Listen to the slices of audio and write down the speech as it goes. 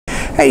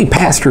Hey,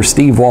 Pastor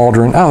Steve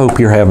Waldron, I hope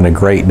you're having a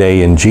great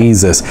day in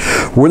Jesus.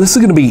 Well, this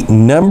is going to be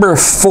number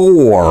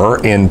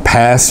 4 in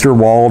Pastor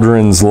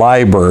Waldron's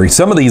library.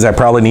 Some of these I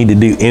probably need to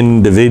do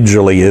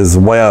individually as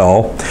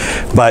well.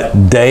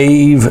 But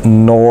Dave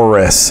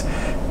Norris,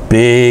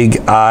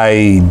 Big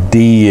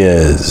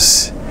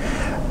Ideas.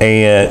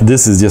 And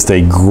this is just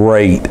a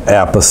great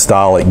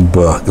apostolic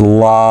book. A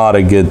lot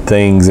of good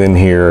things in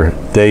here.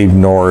 Dave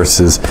Norris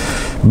has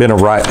been a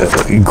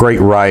great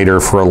writer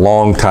for a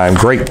long time,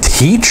 great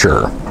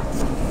teacher.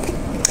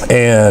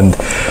 And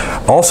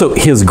also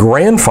his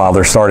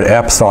grandfather started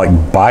Apostolic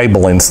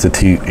Bible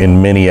Institute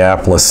in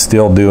Minneapolis,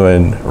 still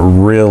doing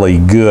really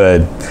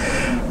good.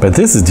 But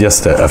this is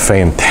just a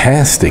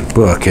fantastic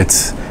book.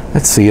 It's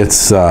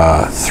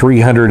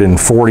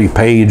 340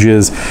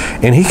 pages,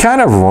 and he kind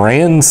of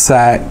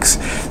ransacks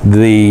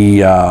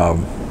the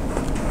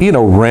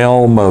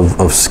realm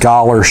of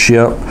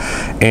scholarship,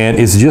 and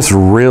it's just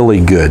really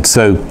good.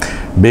 So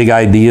big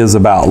ideas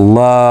about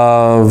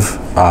love,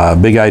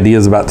 big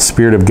ideas about the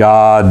Spirit of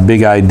God,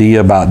 big idea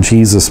about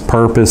Jesus'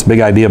 purpose, big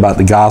idea about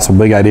the gospel,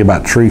 big idea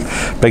about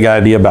truth, big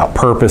idea about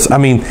purpose. I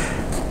mean,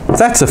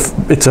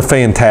 it's a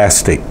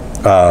fantastic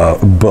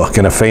book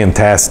and a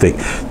fantastic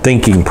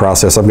thinking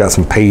process. I've got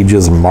some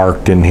pages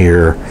marked in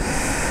here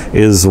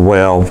as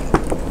well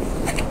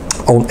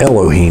on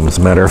Elohim, as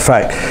a matter of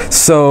fact.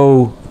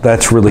 So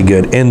that's really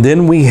good. And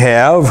then we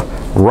have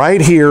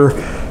right here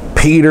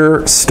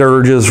Peter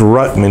Sturgis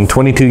Ruckman,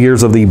 22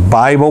 Years of the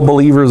Bible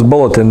Believers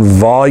Bulletin,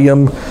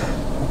 Volume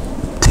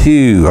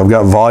 2. I've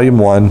got Volume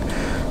 1.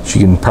 As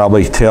you can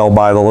probably tell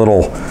by the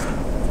little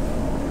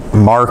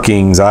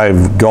markings,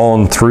 I've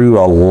gone through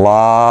a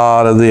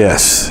lot of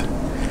this.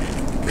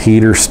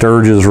 Peter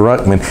Sturgis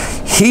Ruckman.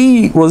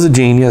 He was a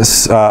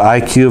genius,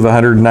 IQ of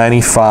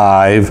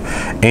 195,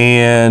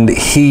 and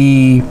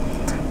he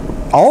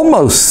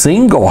almost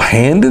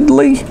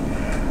single-handedly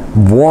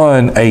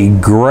won a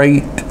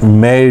great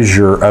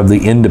measure of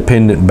the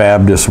independent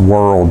Baptist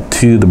world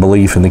to the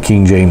belief in the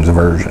King James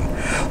Version.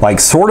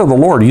 Like, sort of the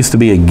Lord used to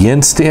be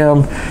against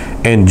him,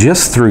 and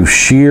just through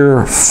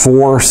sheer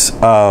force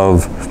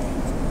of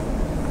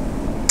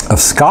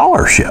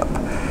scholarship,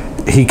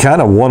 he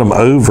kind of won them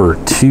over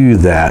to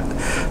that.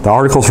 The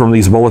articles from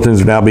these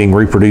bulletins are now being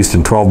reproduced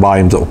in 12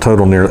 volumes that will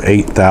total near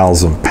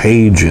 8,000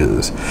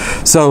 pages.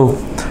 So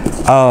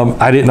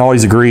I didn't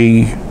always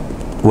agree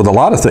with a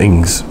lot of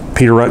things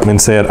Peter Ruckman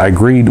said. I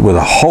agreed with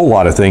a whole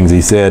lot of things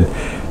he said.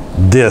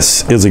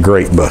 This is a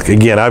great book.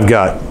 Again, I've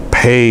got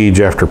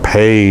page after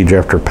page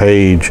after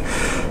page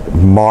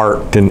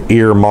marked and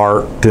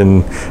earmarked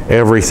and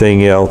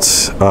everything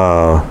else.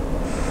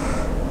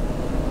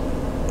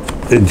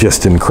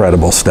 Just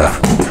incredible stuff.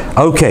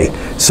 Okay,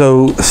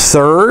 so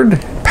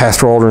third,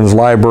 Pastor Waldron's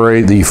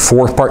library, the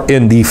 4th part,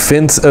 In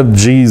Defense of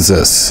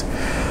Jesus,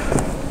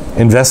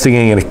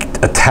 investigating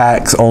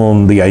attacks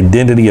on the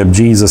identity of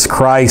Jesus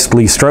Christ.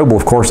 Lee Strobel,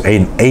 of course,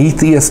 an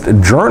atheist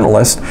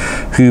journalist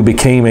who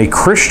became a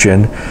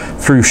Christian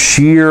through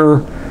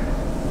sheer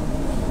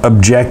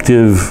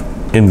objective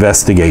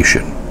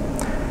investigation.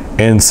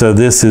 And so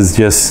this is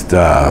just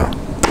a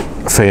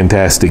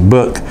fantastic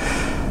book.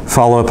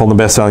 Follow up on the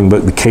best-selling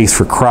book, The Case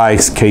for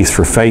Christ, Case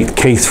for Faith,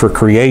 Case for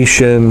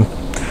Creation.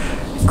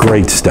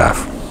 Great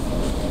stuff.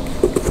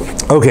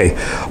 Okay,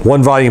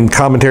 1-volume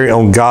commentary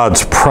on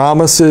God's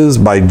Promises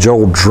by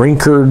Joel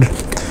Drinkard,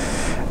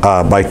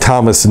 by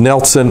Thomas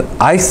Nelson.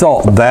 I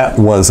thought that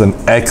was an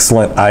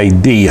excellent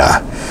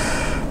idea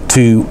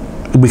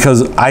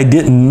because I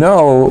didn't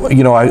know,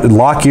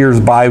 Lockyer's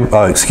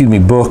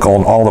book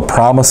on all the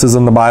promises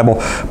in the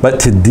Bible, but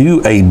to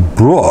do a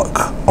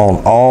book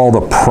on all the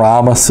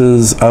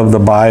promises of the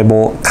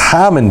Bible,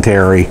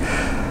 commentary,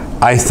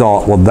 I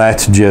thought, well,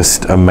 that's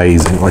just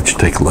amazing. Let's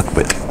take a look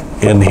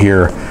in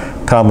here.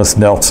 Thomas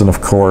Nelson,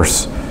 of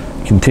course,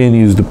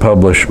 continues to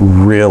publish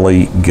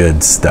really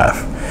good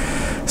stuff.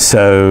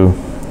 So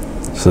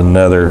it's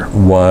another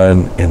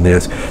one in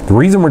this. The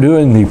reason we're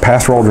doing the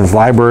Pastor Waldron's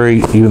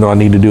library, even though I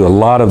need to do a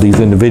lot of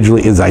these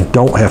individually, is I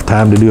don't have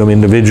time to do them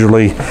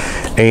individually,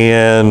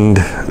 and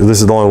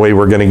this is the only way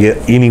we're going to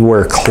get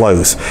anywhere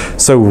close.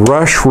 So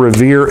Rush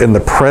Revere in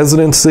the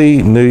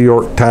Presidency, New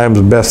York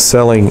Times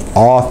best-selling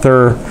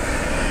author,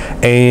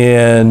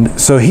 and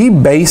so he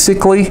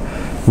basically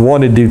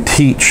wanted to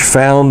teach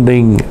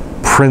founding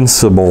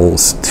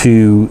principles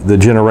to the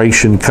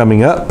generation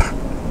coming up.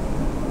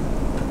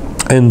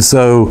 And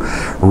so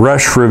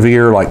Rush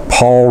Revere, like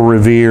Paul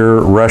Revere,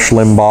 Rush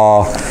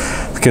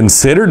Limbaugh,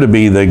 considered to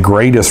be the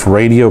greatest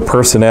radio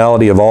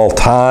personality of all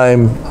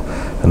time.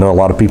 I know a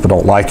lot of people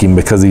don't like him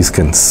because he's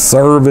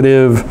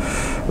conservative,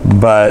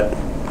 but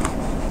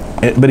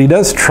he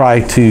does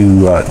try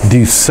to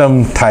do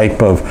some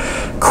type of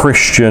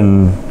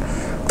Christian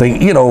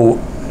thing.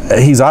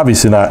 He's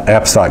obviously not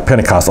apostolic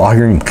Pentecostal. I'll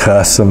hear him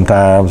cuss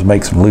sometimes,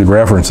 make some lewd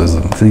references,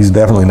 and he's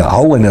definitely not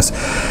holiness.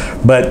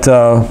 But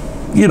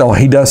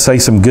he does say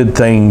some good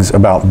things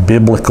about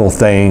biblical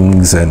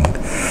things and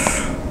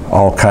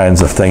all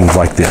kinds of things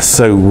like this.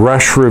 So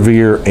Rush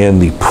Revere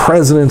and the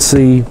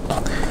Presidency.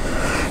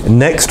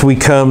 Next we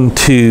come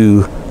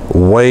to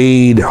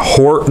Wade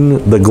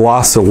Horton, The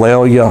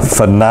Glossolalia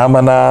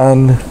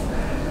Phenomenon.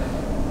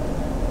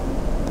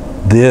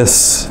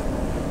 This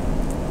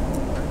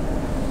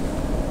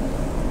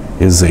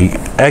is an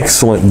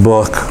excellent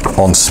book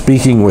on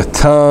speaking with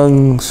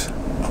tongues.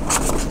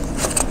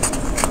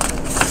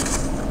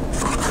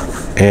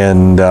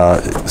 And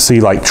see,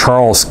 like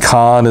Charles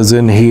Kahn is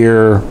in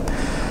here.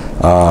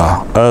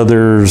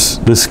 Others.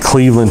 This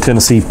Cleveland,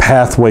 Tennessee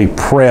Pathway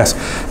Press.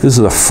 This is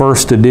the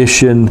first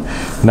edition,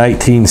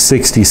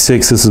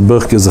 1966. This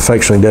book is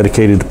affectionately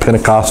dedicated to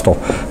Pentecostal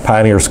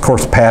pioneers. Of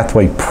course,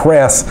 Pathway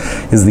Press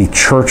is the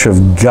Church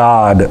of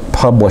God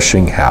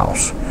publishing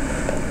house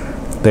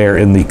there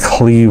in the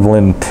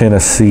Cleveland,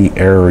 Tennessee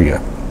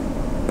area.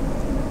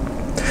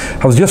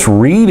 I was just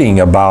reading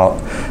about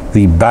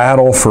the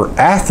battle for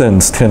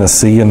Athens,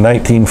 Tennessee in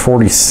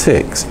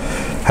 1946.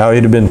 How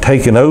it had been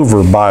taken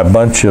over by a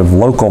bunch of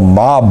local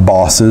mob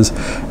bosses,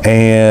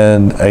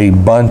 and a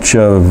bunch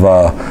of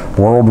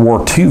World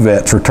War II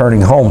vets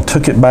returning home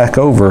took it back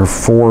over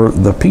for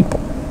the people.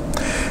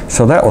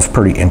 So that was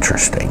pretty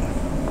interesting.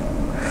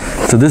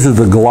 So this is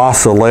the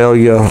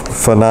Glossolalia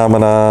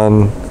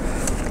Phenomenon,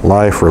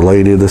 life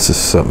related. This is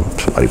something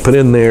somebody put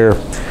in there.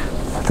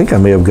 I think I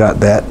may have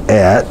got that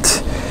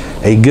at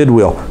a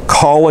Goodwill.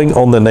 Calling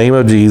on the Name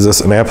of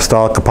Jesus, an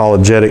apostolic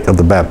apologetic of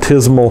the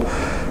baptismal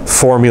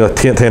formula,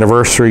 10th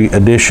anniversary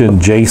edition,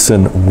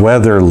 Jason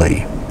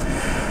Weatherly.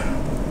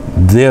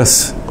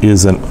 This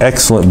is an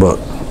excellent book.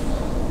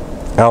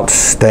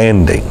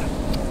 Outstanding.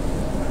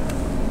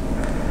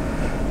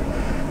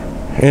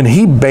 And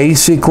he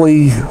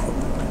basically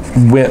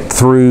went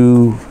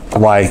through,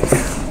 like,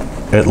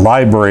 at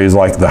libraries,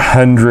 like the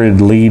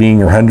 100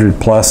 leading or 100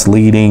 plus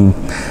leading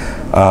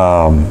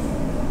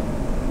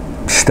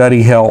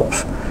study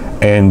helps,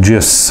 and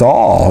just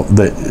saw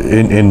that,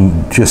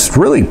 and just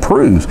really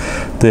proves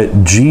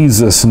that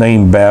Jesus'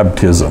 name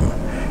baptism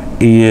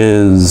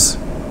is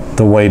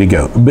the way to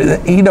go.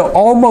 But you know,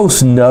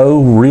 almost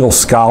no real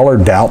scholar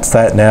doubts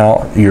that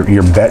now. Your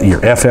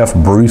F.F.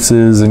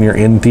 Bruce's and your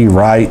N.T.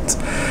 Wrights,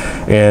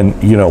 and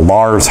you know,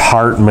 Lars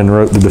Hartman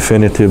wrote the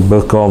definitive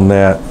book on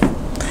that.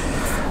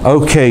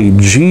 Okay,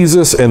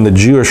 Jesus and the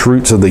Jewish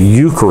roots of the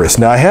Eucharist.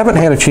 Now, I haven't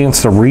had a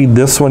chance to read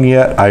this one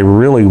yet. I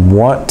really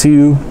want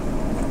to.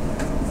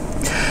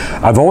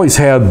 I've always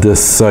had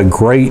this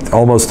great,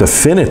 almost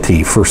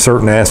affinity for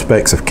certain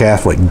aspects of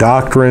Catholic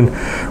doctrine.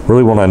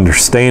 Really want to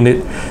understand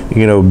it.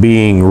 You know,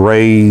 being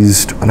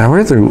raised, and I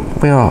rather,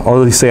 well, I'll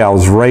at least say I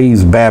was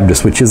raised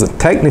Baptist, which isn't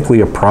technically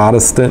a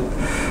Protestant.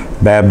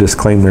 Baptists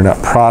claim they're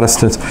not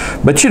Protestants,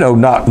 but you know,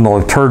 not in the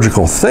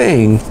liturgical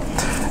thing.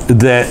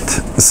 That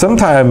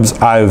sometimes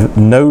I've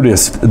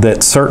noticed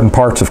that certain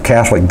parts of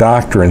Catholic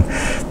doctrine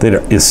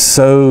that is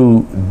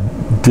so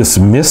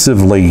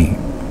dismissively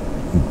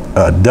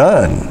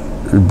done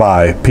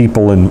by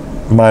people in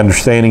my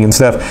understanding and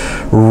stuff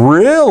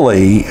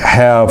really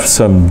have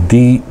some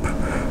deep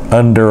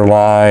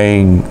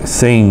underlying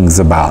things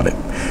about it.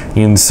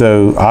 And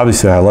so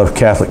obviously I love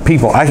Catholic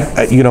people.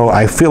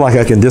 I feel like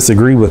I can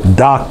disagree with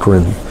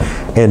doctrine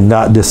and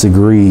not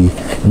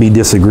be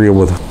disagreeable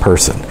with a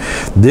person.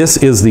 This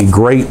is the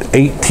great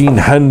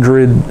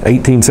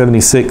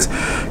 1876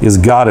 Is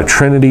God a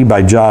Trinity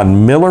by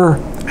John Miller,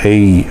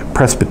 a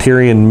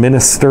Presbyterian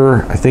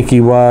minister, I think he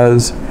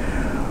was,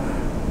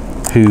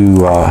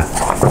 who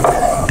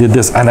did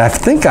this. And I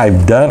think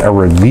I've done a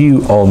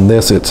review on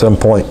this at some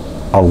point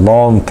a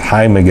long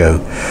time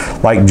ago,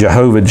 like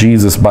Jehovah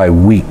Jesus by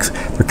Weeks.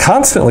 They're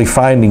constantly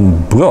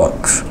finding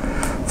books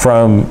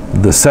from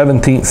the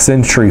 17th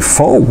century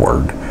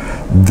forward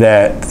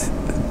that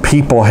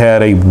people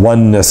had a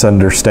oneness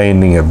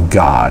understanding of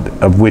God,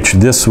 of which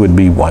this would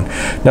be one.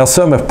 Now,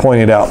 some have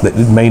pointed out that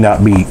it may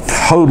not be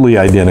totally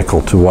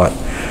identical to what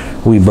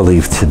we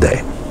believe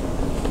today.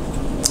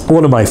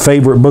 One of my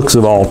favorite books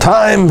of all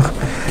time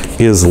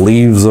is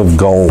Leaves of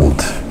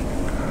Gold.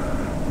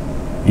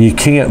 You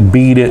can't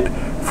beat it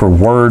for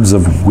words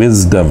of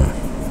wisdom.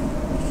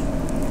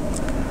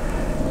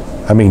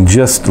 I mean,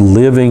 just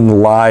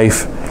living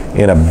life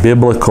in a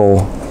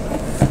biblical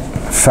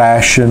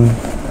fashion.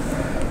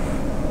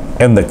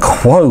 And the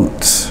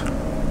quotes,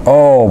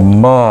 oh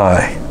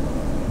my,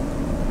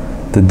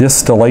 the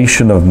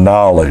distillation of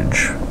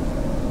knowledge,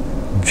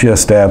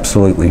 just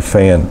absolutely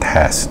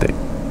fantastic.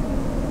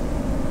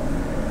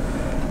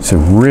 So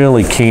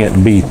really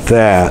can't beat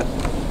that.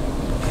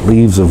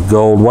 Leaves of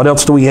Gold. What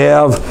else do we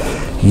have?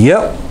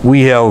 Yep,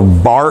 we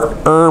have Bart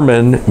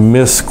Ehrman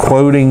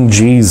misquoting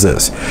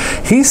Jesus.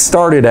 He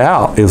started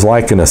out as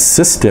like an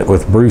assistant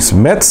with Bruce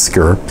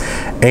Metzger,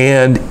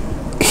 and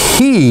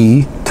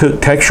he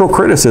took textual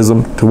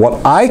criticism to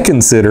what I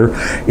consider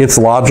its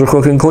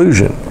logical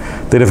conclusion.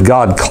 That if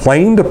God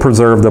claimed to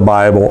preserve the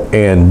Bible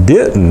and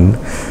didn't,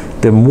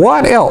 then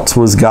what else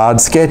was God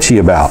sketchy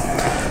about?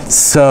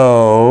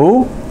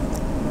 So,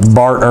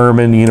 Bart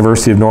Ehrman,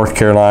 University of North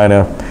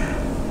Carolina,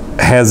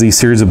 has these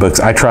series of books.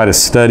 I try to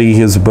study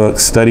his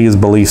books, study his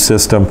belief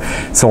system,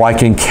 so I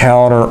can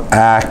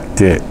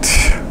counteract it.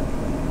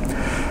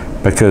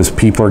 because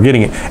people are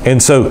getting it.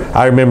 And so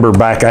I remember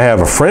back, I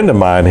have a friend of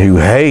mine who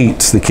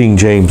hates the King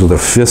James with a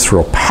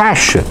visceral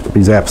passion.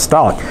 He's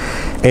apostolic.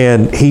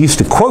 And he used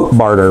to quote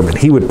Bart Ehrman.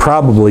 He would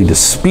probably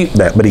dispute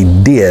that, but he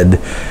did.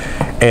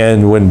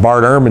 And when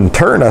Bart Ehrman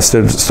turned, I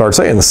started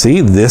saying,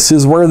 see, this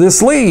is where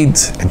this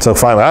leads. And so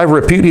finally, I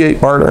repudiate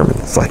Bart Ehrman.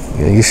 It's like,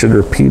 you should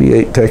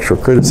repudiate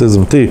textual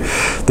criticism too.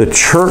 The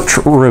Church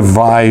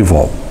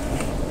Revival.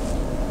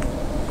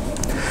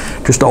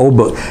 Just an old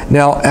book.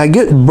 Now, I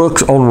get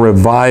books on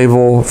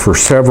revival for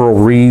several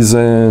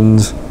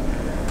reasons.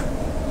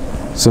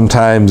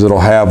 Sometimes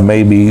it'll have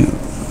maybe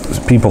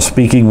people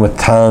speaking with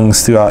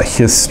tongues throughout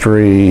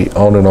history,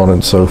 on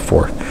and so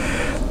forth.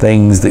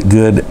 Things that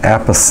good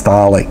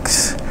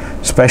apostolics,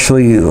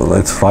 especially,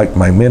 it's like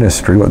my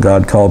ministry, what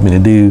God called me to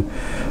do,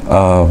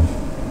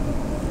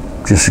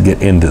 just to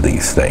get into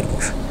these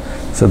things.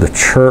 So the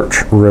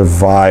Church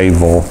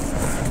Revival,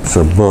 it's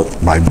a book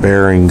by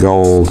Baring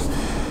Gold.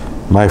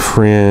 My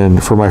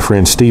friend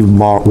Steve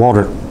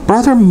Waldron,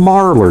 Brother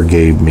Marler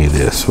gave me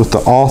this with the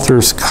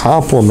author's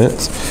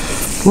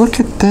compliments. Look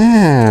at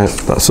that.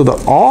 So the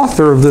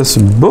author of this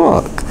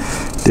book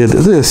did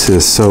this.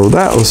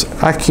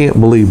 I can't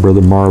believe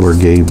Brother Marler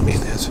gave me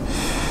this.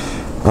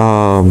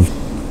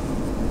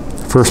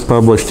 First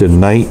published in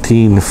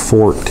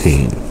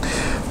 1914.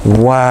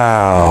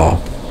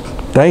 Wow.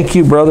 Thank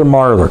you, Brother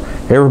Marler.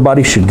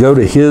 Everybody should go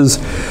to he's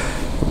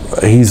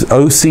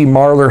O.C.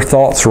 Marler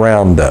Thoughts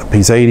Roundup.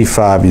 He's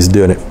 85, he's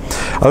doing it.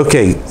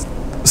 Okay,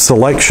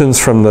 selections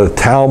from the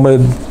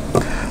Talmud.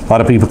 A lot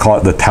of people call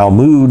it the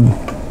Talmud.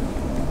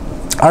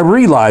 I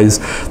realize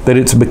that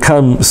it's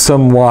become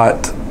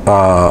somewhat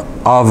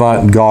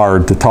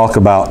avant-garde to talk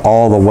about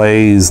all the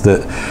ways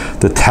that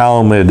the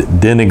Talmud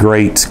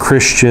denigrates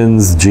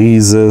Christians,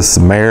 Jesus,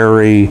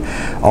 Mary,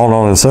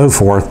 on and so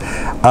forth.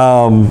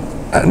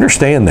 I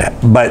understand that,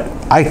 but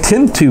I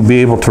tend to be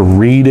able to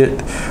read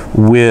it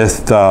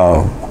with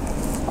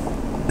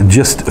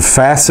just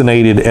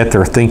fascinated at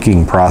their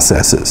thinking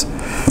processes.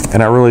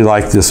 And I really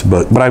like this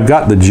book. But I've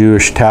got the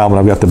Jewish Talmud,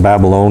 I've got the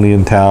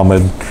Babylonian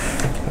Talmud,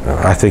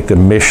 I think the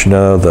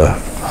Mishnah, the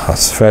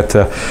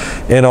Hasfeta,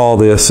 and all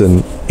this.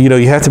 And, you know,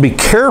 you have to be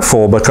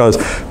careful because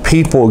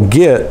people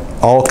get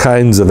all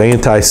kinds of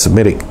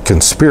anti-Semitic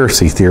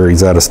conspiracy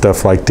theories out of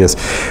stuff like this,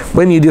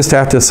 when you just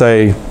have to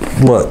say,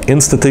 look,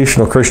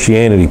 institutional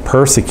Christianity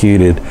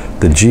persecuted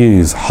the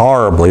Jews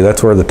horribly.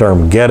 That's where the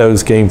term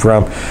ghettos came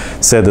from.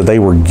 Said that they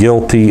were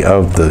guilty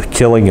of the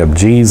killing of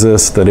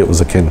Jesus, that it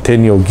was a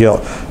continual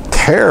guilt.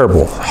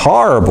 Terrible,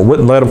 horrible,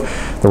 wouldn't let them.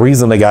 The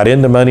reason they got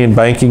into money and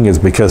banking is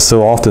because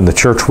so often the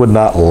church would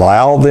not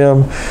allow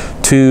them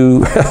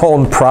to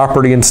own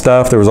property and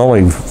stuff. There was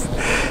only,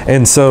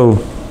 and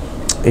so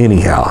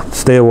anyhow,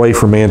 stay away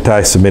from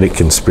anti-Semitic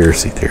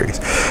conspiracy theories.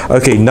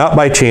 Okay, Not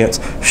by Chance,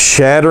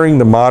 Shattering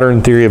the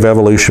Modern Theory of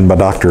Evolution by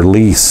Dr.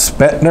 Lee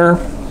Spetner.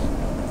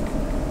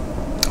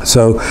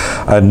 So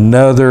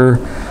another,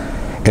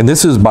 and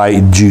this is by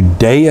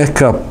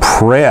Judaica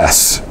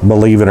Press,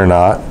 believe it or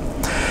not.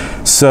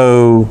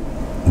 So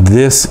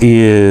this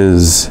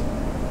is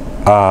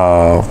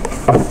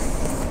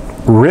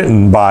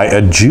written by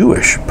a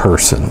Jewish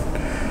person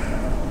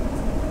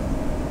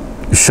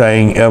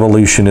saying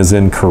evolution is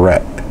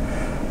incorrect.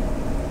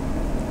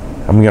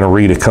 I'm going to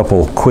read a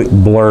couple quick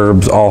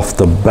blurbs off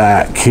the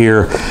back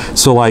here.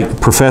 So like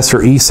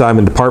Professor E.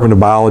 Simon, Department of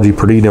Biology,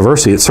 Purdue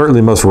University, it's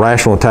certainly the most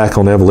rational attack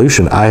on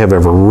evolution I have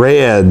ever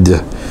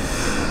read.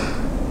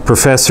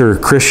 Professor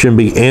Christian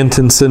B.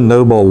 Antonson,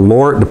 Nobel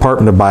Laureate,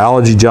 Department of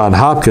Biology, Johns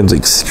Hopkins,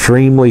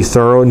 extremely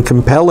thorough and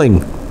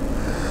compelling.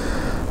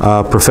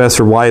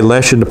 Professor Y.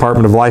 Leshin,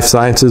 Department of Life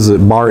Sciences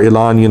at Bar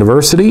Ilan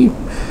University.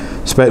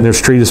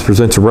 Spetner's treatise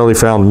presents a rarely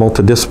found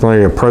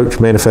multidisciplinary approach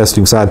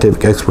manifesting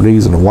scientific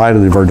expertise in a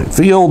widely divergent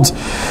fields.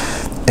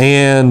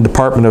 And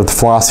Department of the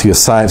Philosophy of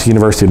Science,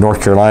 University of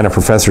North Carolina,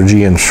 Professor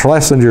G.N.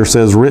 Schlesinger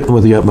says, written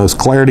with the utmost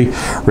clarity,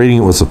 reading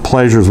it was a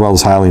pleasure as well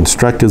as highly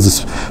instructive.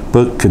 This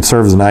book could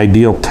serve as an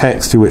ideal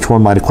text through which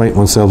one might acquaint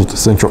oneself with the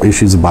central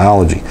issues of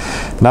biology.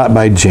 Not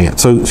by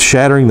chance. So,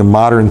 Shattering the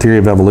Modern Theory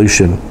of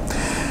Evolution.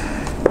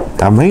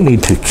 I may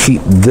need to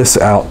keep this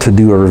out to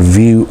do a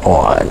review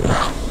on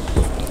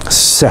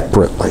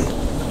separately.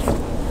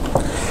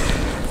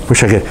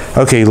 Wish I could.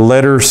 Okay,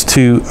 Letters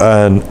to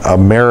an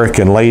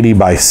American Lady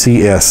by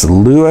C.S.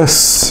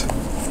 Lewis.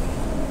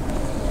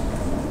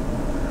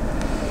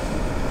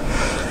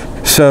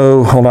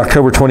 So, on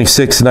October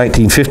 26,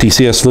 1950,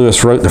 C.S.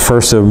 Lewis wrote the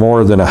first of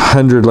more than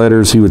 100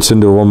 letters he would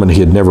send to a woman he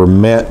had never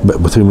met,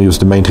 but with whom he was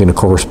to maintain a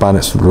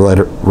correspondence for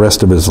the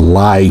rest of his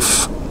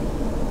life.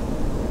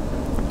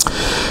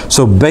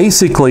 So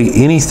basically,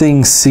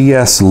 anything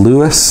C.S.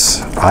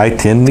 Lewis, I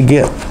tend to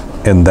get,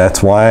 and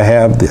that's why I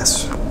have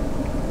this.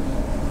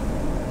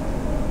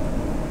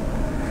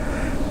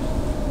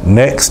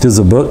 Next is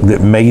a book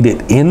that made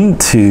it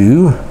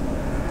into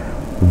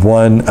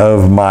one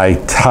of my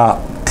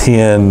top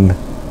 10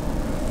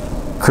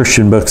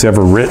 Christian books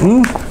ever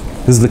written.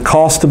 Is The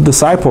Cost of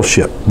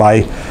Discipleship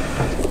by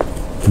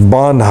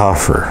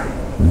Bonhoeffer,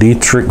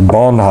 Dietrich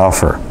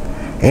Bonhoeffer.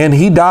 And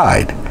he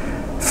died.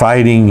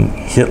 fighting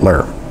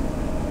Hitler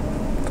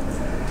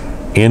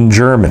in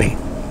Germany.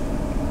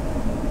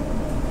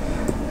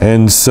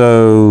 And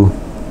so,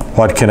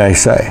 what can I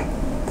say?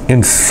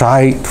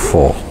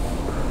 Insightful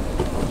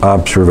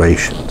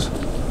observations.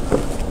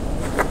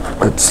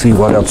 Let's see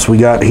what else we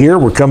got here.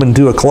 We're coming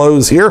to a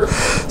close here.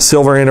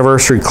 Silver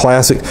Anniversary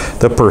Classic,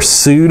 The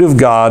Pursuit of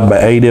God by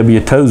A.W.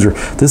 Tozer.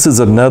 This is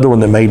another one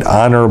that made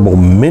honorable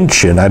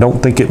mention. I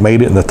don't think it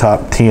made it in the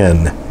top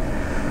 10.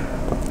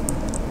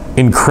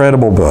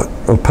 Incredible book.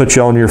 It'll put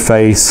you on your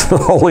face.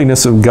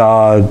 Holiness of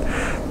God,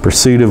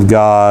 Pursuit of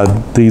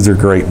God. These are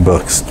great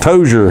books.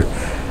 Tozer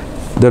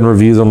done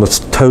reviews on the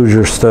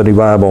Tozer Study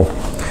Bible.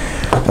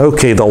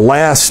 Okay, the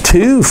last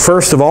two.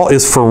 First of all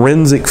is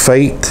Forensic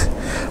Faith.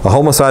 A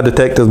homicide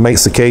detective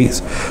makes the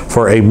case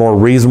for a more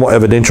reasonable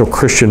evidential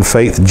Christian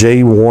faith.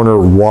 J. Warner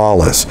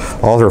Wallace,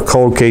 author of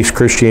Cold Case,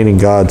 Christianity and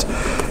God's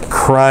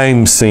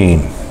Crime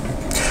Scene.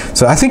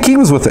 So I think he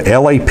was with the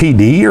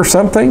LAPD or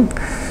something.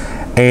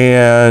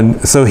 And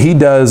so he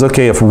does,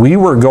 okay, if we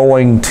were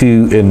going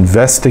to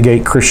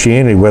investigate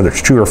Christianity, whether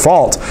it's true or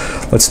false,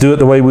 let's do it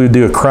the way we would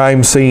do a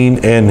crime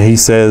scene. And he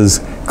says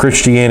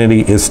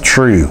Christianity is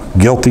true.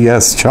 Guilty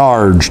as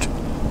charged.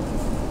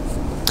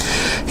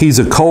 He's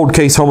a cold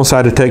case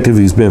homicide detective.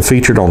 He's been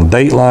featured on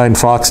Dateline,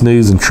 Fox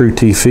News, and True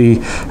TV.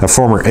 A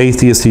former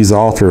atheist, he's the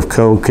author of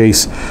Cold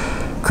Case,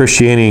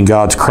 Christianity and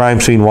God's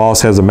Crime Scene.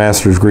 Wallace has a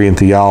master's degree in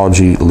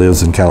theology,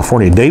 lives in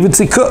California. David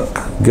C. Cook,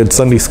 good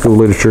Sunday school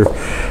literature.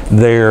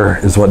 There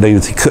is what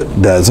David C. Cook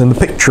does in the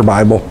Picture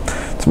Bible.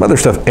 Some other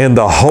stuff. And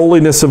The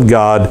Holiness of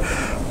God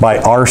by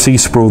R.C.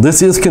 Sproul.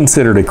 This is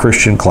considered a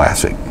Christian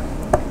classic.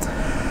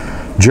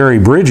 Jerry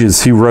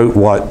Bridges, he wrote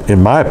what,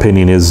 in my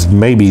opinion, is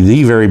maybe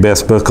the very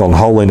best book on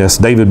holiness.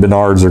 David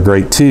Bernard's are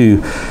great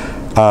too.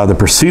 The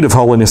Pursuit of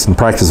Holiness and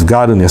Practice of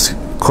Godliness,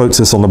 quotes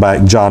this on the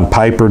back. John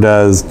Piper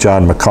does.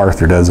 John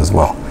MacArthur does as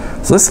well.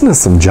 So listen to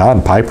some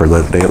John Piper the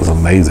other day. It was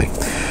amazing.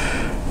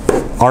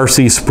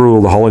 R.C.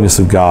 Sproul, The Holiness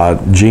of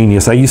God,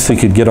 genius. I used to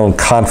could get on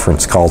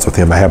conference calls with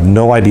him. I have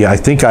no idea. I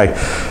think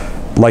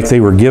like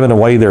they were giving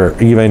away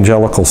their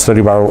evangelical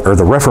study Bible or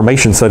the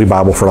Reformation study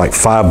Bible for like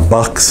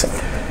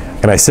 $5.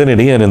 And I sent it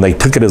in, and they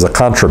took it as a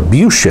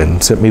contribution,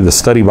 sent me the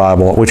study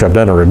Bible, which I've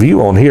done a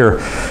review on here.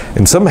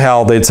 And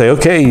somehow they'd say,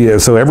 okay,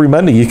 so every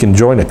Monday you can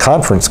join a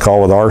conference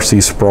call with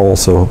R.C. Sproul.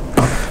 So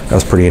that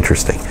was pretty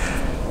interesting.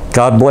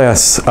 God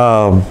bless.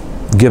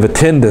 Give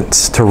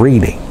attendance to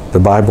reading. The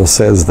Bible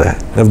says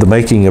that. Of the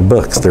making of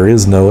books, there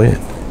is no end.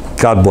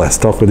 God bless.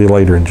 Talk with you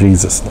later in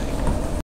Jesus' name.